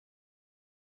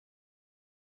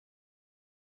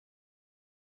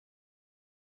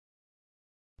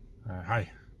Hi.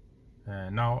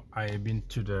 Now I've been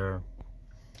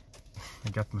I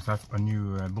got myself a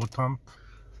new boat pump.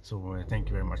 So thank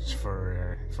you very much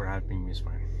for helping me,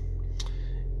 Svein.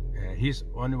 He's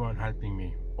the only one helping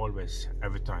me always,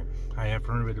 every time I have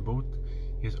run with the boat.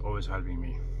 He's always helping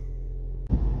me.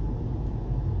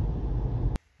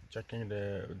 Checking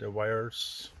the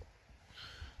wires.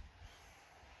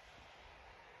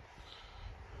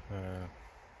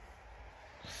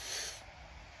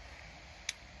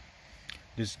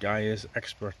 This guy is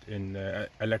expert in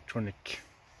electronic.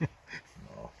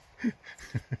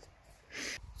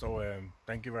 So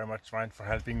thank you very much, Svein, for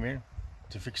helping me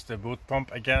to fix the boat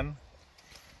pump again.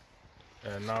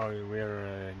 Now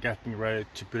we're getting ready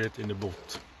to put it in the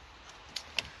boat,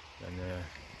 and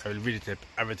I will videotape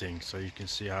everything so you can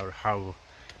see how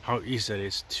easy it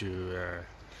is to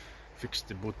fix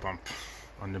the boat pump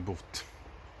on the boat.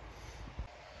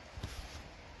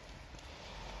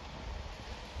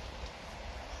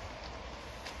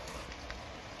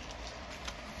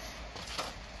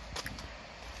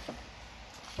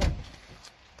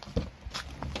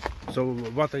 So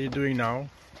what are you doing now?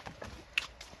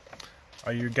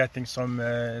 Are you getting some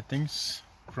things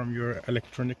from your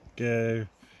electronic?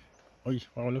 Oh,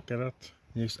 look at that!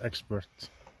 He's expert.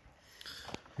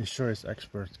 He sure is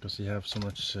expert because he have so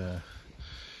much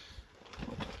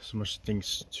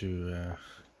things to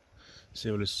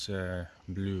see. All this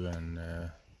blue and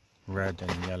red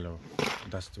and yellow.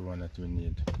 That's the one that we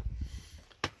need.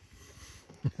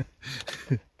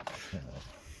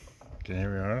 Okay,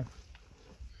 here we are.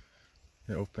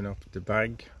 We open up the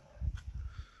bag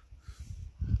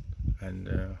and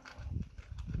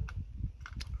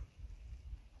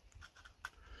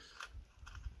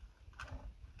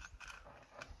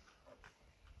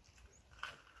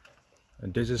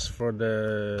this is for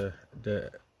the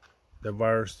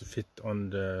wires to fit on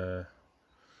the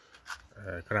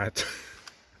connection.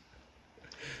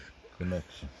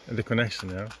 The connection,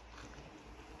 yeah.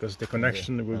 Because the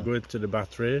connection will go to the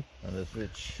battery and the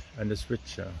switch. And the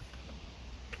switch, yeah.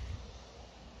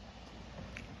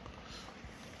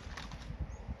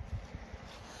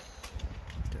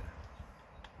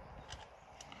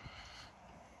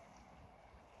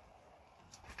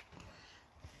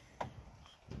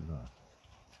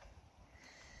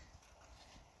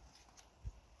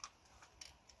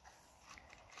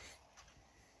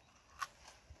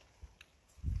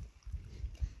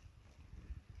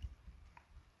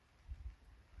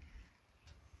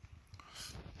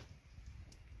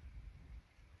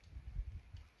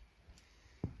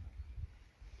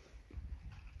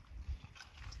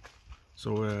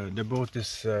 So the boat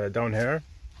is down here,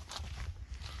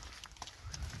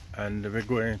 and we're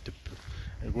going to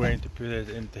put it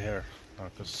into here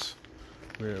because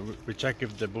we check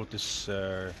if the boat is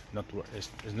not.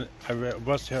 I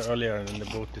was here earlier and the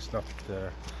boat is not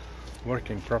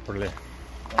working properly.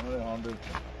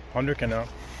 100 now.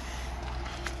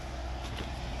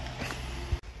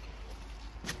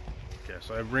 Okay,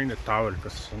 so I bring the towel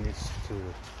because he needs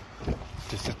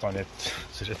to sit on it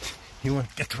so that he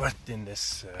won't get wet in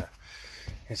this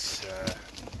his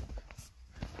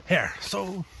hair.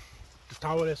 So the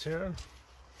towel is here.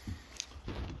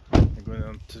 I'm going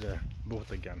on to the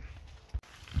boat again.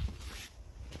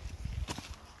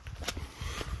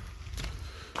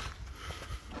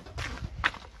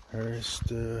 Here is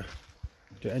the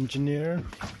engineer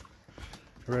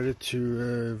ready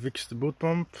to fix the boat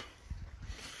pump.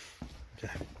 Okay.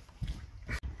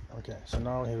 Okay, so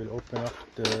now he will open up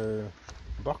the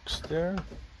box there.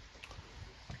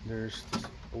 There's these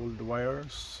old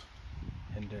wires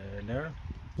in there,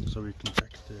 so we can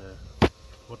check the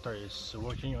water is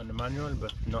working on the manual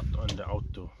but not on the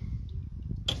auto.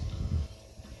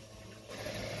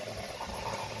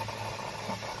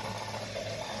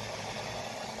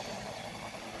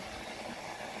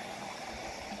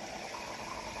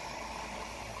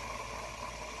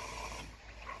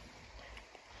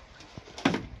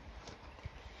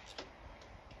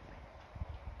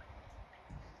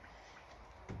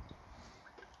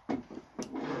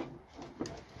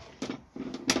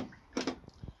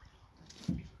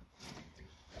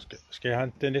 Skal jeg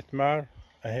hente litt mer?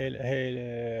 En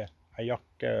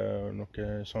jakke og noe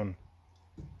sånn?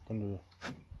 Kan du,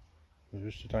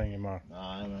 hvis du trenger mer?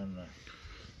 Nei, men...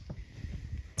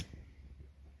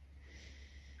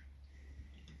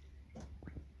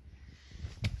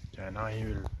 Okay, now he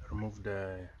will remove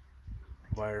the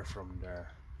wire from the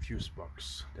fuse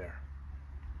box there.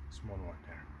 Small one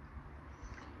there.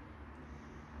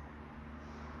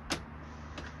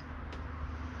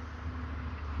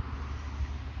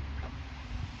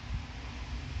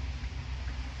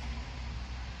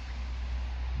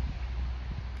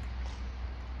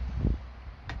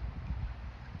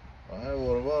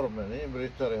 armen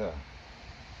inbrytare här.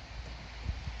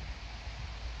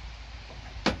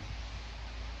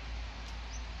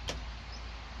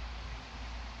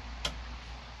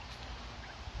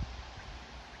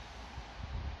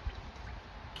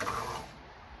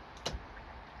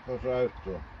 Först ut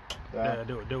då. Där.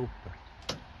 Det är uppe.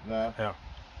 Där. Ja.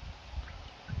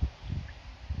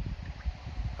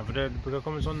 Ja, för det brukar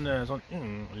komma sån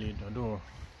lyd och då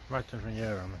vet jag hur det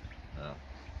fungerar. Men... Ja.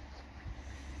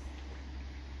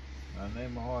 Men ni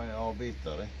må ha en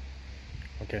avbitare.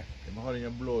 Okej. Ni må ha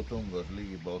en blå tomburk som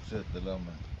ligger i baksätet eller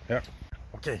med. Ja.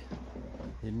 Okej.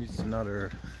 He needs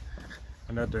another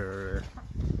he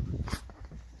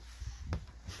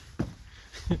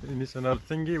needs another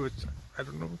thingy which I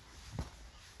don't know.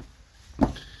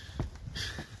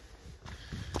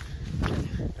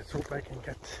 Let's hope I can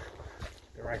get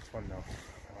the right one now.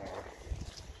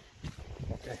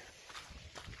 Okay.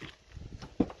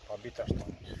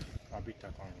 Avbytarstång.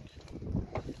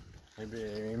 Maybe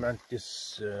we meant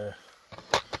this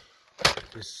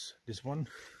this one,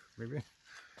 maybe.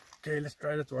 Okay, let's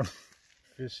try that one.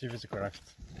 Let's see if it's correct.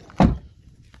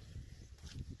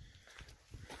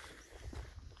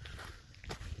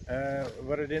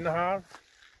 What did it have?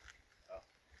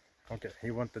 Okay,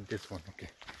 he wanted this one. Okay,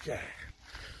 yeah,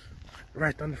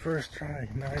 right on the first try.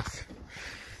 Nice.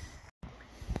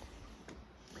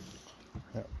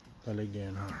 Ja, där ligger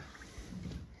en här.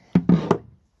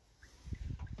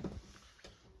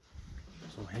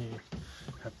 So he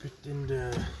have put in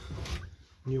the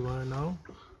new one now.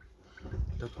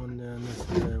 That one then is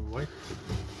the white,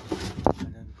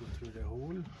 and then go through the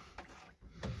hole.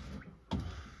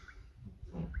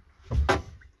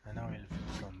 And now we'll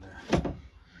fix on the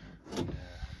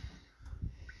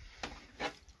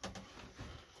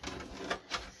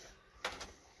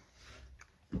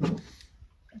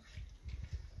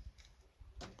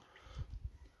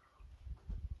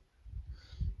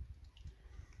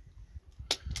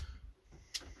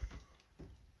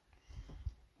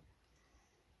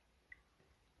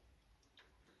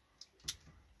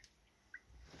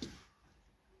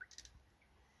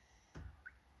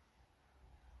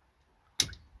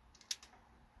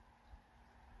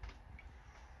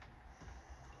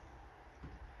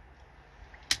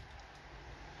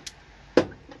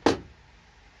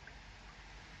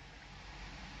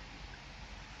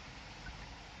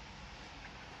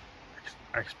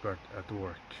expert at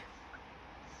work.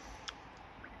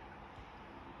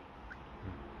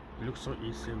 It looks so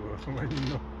easy when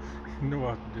you know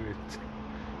how to do it.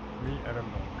 Me, I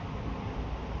don't know.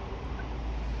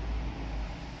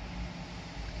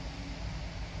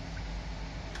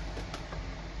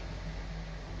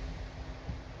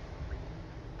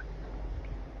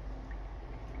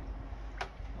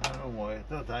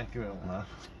 Då tänker vi om här.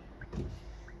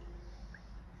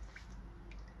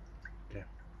 Okej.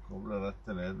 Koppla rätt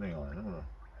till ledningarna nu då.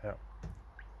 Ja.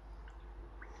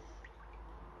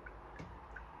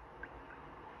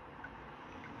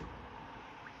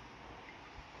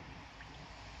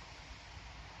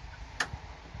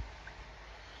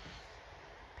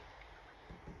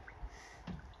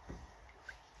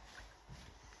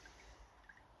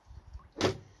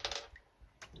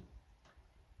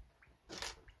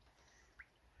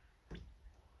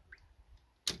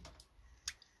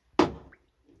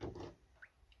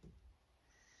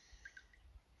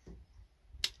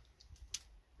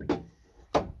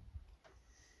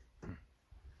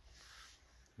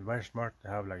 Very smart to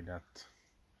have like that.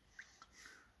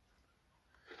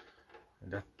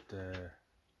 That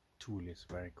tool is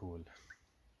very cool.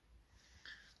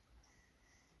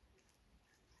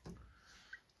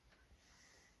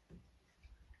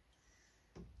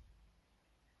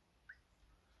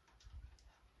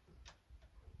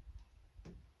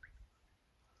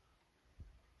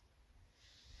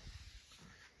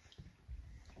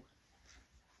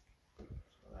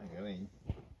 Lägger in.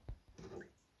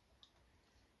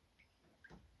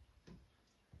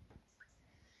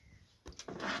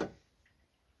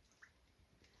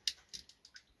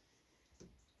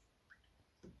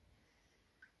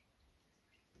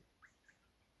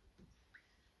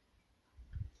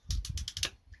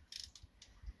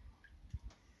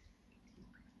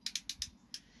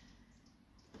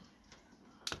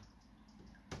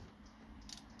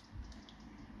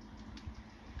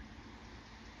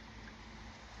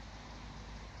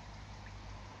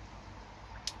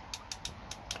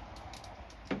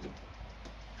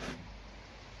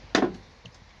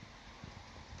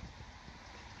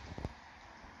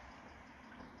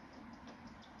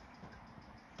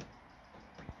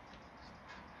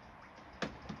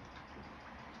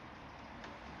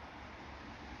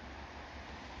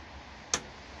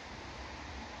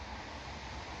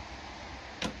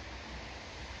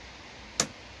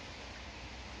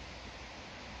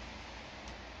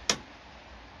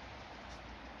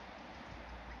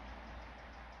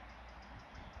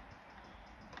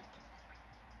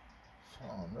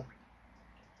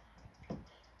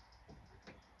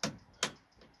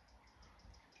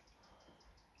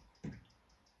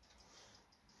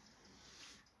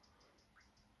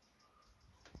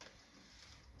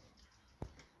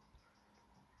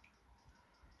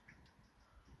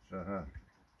 Se här.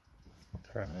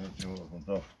 Her. Det är inte någon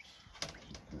kontakt.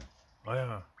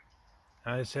 Ja.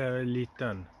 Jeg ser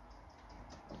liten.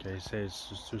 Okay, it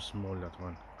says it's too small, that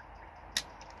one.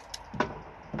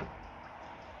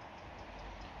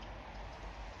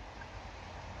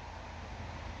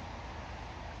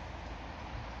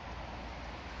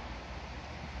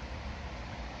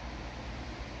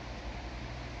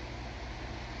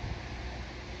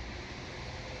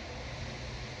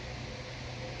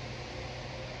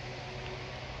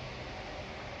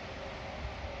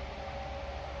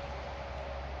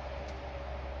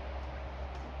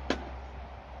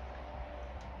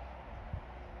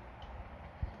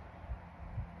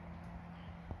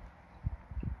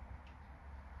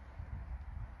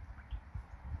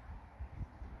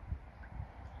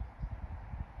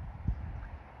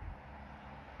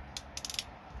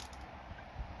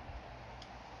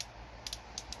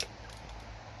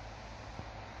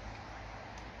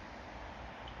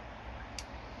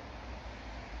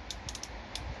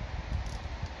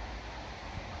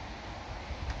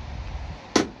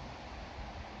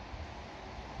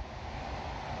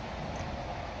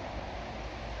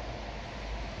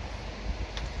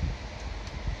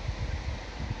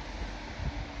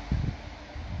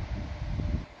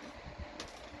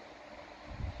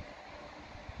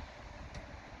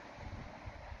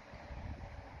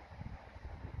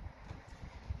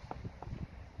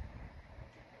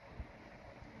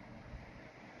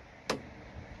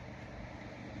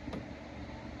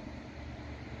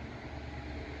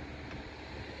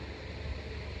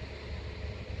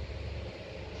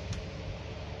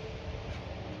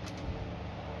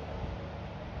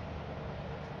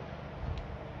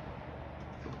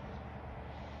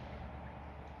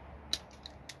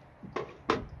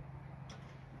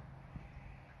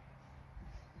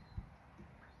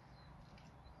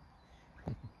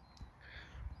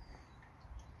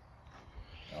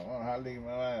 Ja, här ligger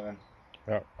med vägen.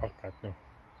 Ja, akkurat nå.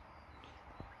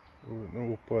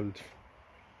 Nå opphold.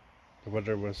 The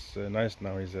weather was nice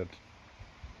now, he said.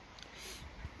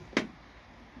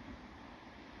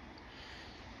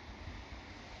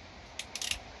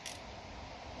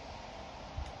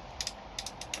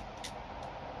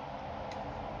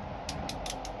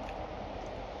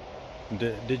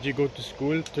 Did you go to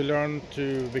school to learn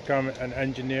to become an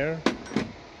engineer?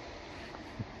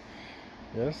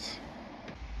 Yes.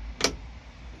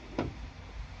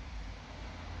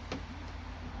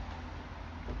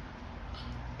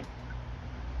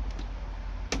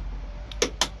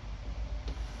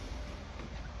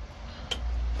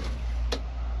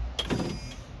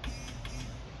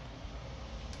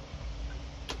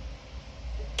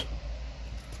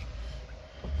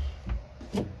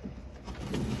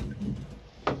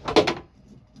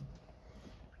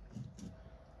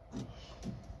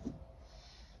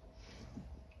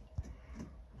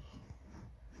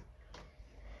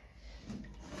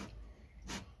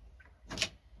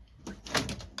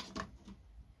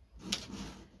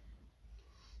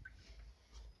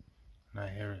 Now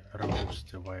here removes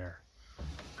the wire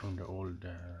from the old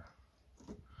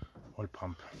oil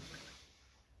pump.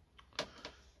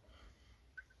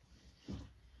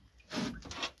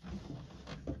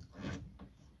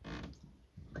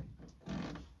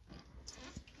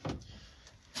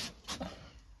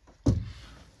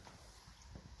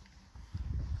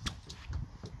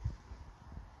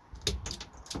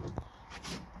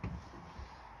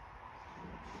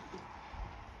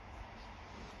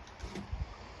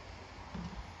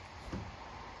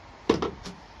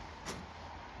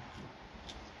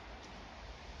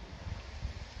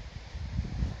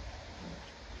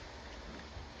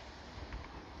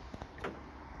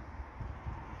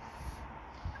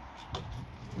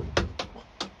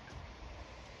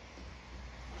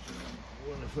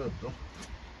 Hvor er fötter?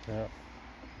 Ja.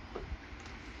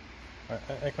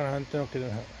 Jeg kan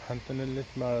hente den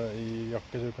litt mer i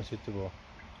jakke så du kan sitte på.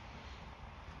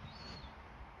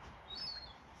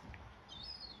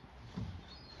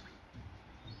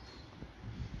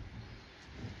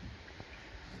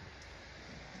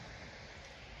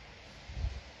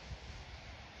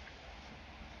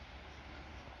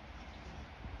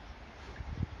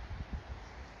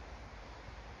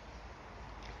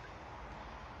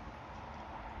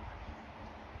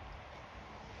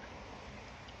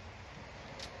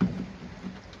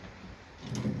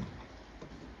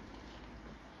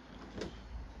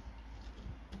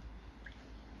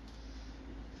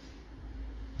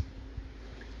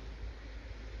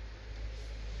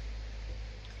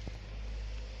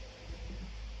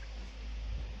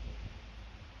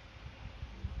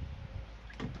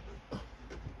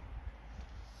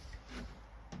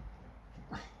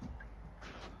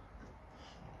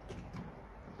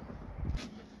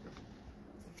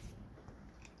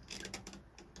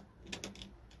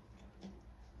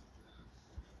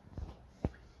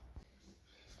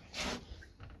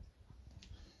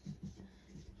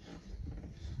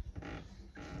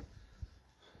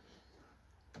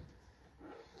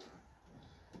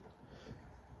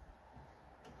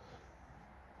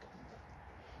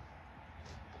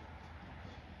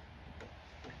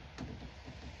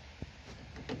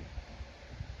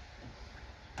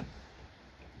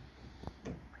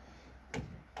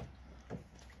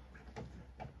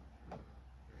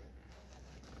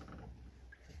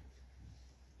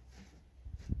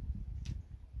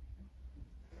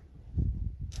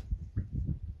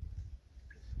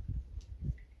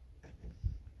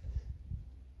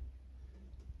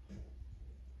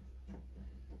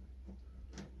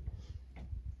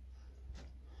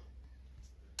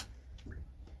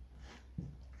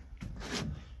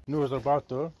 Nu är det about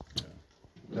då.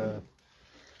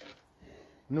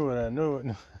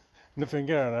 Nu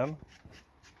fungerar den.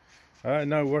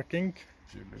 Now working.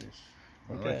 Tydeligvis.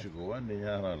 Okej. Den er ikke gående i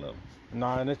her heller.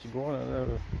 Nej, den är inte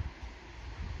gående.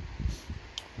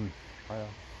 Ja.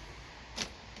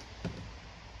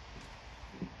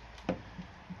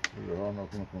 Du har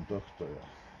nok med kontakter, ja.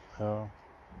 Ja.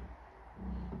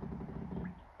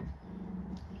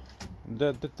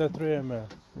 Det tror jag med.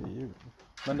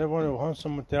 Men det var nog han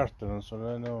som monterade den, så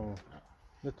det är nog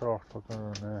lite rart att den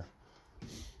är.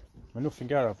 Men nu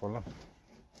fungerar det i alla fall.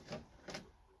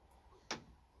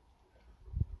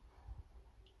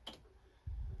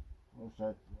 Nå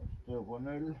setter jeg på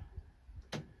 0.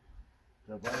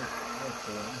 Det er bare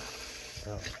etter den.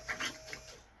 Ja.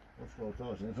 Og skal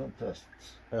ta sin sånn test.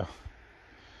 Ja.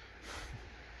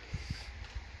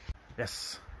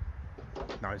 Yes.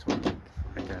 Now it's working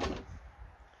again.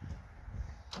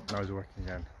 Now it's working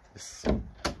again. Yes.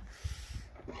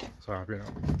 So happy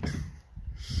now.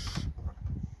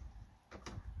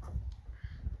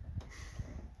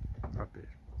 Happy.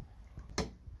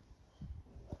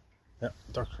 Ja,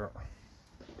 tack så.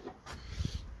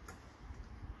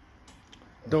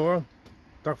 Då,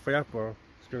 tack för hjälpen.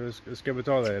 Ska jag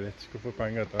betala dig lite? Ska få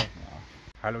pengar då? Ja.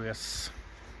 Hello, yes.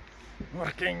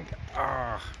 Working.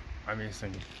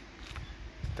 Amazing.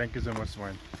 Thank you so much,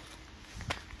 Svein.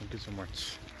 Thank you so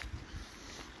much.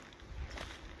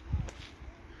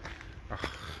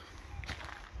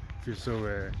 Feel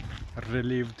so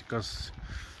relieved because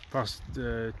past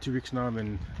 2 weeks now I've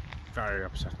been very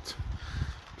upset.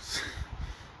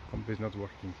 Pump is not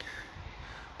working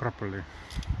properly,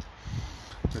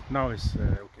 but now it's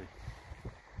okay.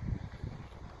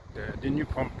 The new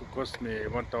pump cost me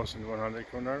 1,100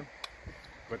 kroner,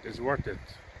 but it's worth it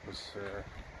because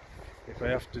if I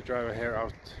have to drive a hair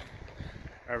out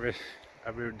every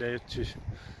day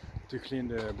to clean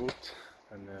the boat,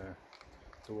 and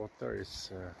the water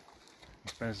is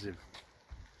expensive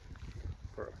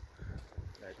for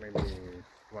like maybe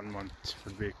 1 month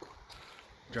would be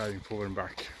driving forward and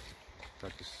back.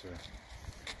 That is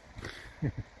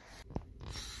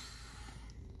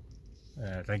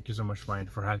thank you so much, Svein,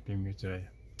 for helping me today.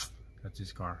 That's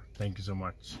his car. Thank you so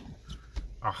much.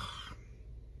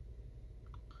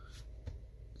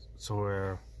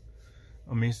 So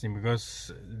amazing,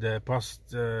 because the past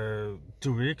 2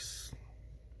 weeks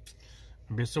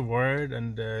I've been so worried,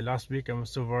 and last week I was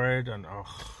so worried, and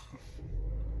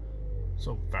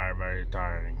so very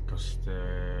tiring because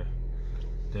the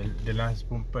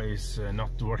Lensepumpe is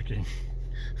not working.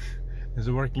 It's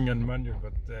working on manual,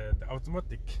 but the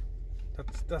automatic,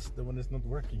 that's the one that's not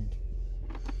working.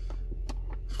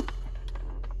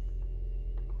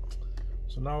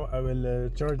 So now I will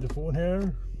charge the phone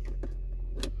here,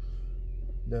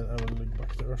 then I will look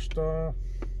back to Ørsta,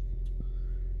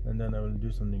 and then I will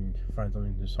do something, find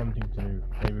something to do,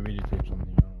 maybe videotape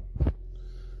something.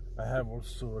 I have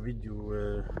also a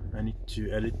video, I need to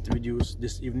edit videos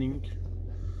this evening,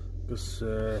 because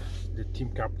the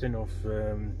team captain of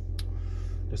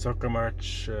the soccer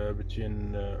match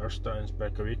between Ørsta and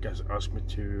Spjelkavik has asked me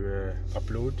to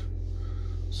upload,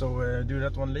 so do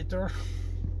that one later.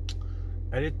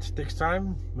 Edit takes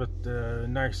time, but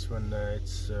nice when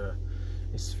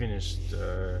it's finished,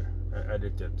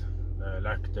 edited,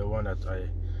 like the one that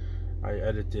I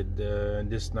edited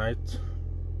this night.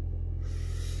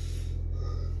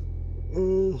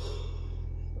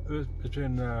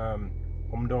 Between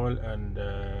Omdal and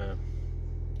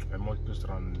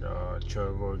Moltestrand,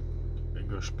 Kjørvåg,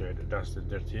 Gurskeid, that's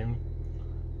their team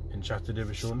in 6th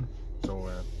division. So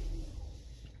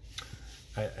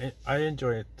I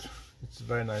enjoy it. It's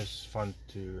very nice, fun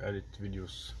to edit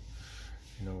videos,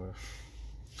 you know.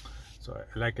 So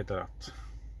I like it a lot.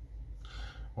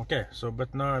 Okay, so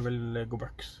but now I will go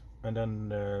back, and then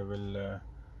we'll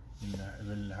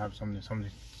have something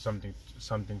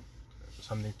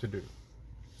to do.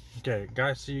 Okay,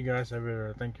 guys, see you guys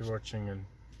everywhere. Thank you for watching, and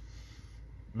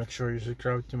make sure you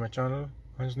subscribe to my channel,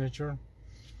 Hans Nature.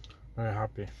 Very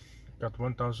happy. Got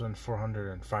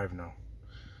 1,405 now,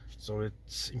 so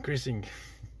it's increasing.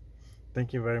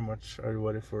 Thank you very much,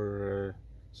 everybody, for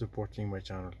supporting my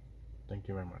channel. Thank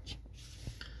you very much.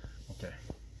 Okay,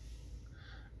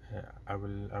 I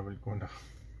will go now.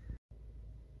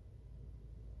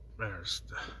 There's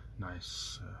the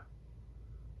nice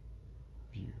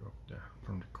view up there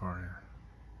from the car here.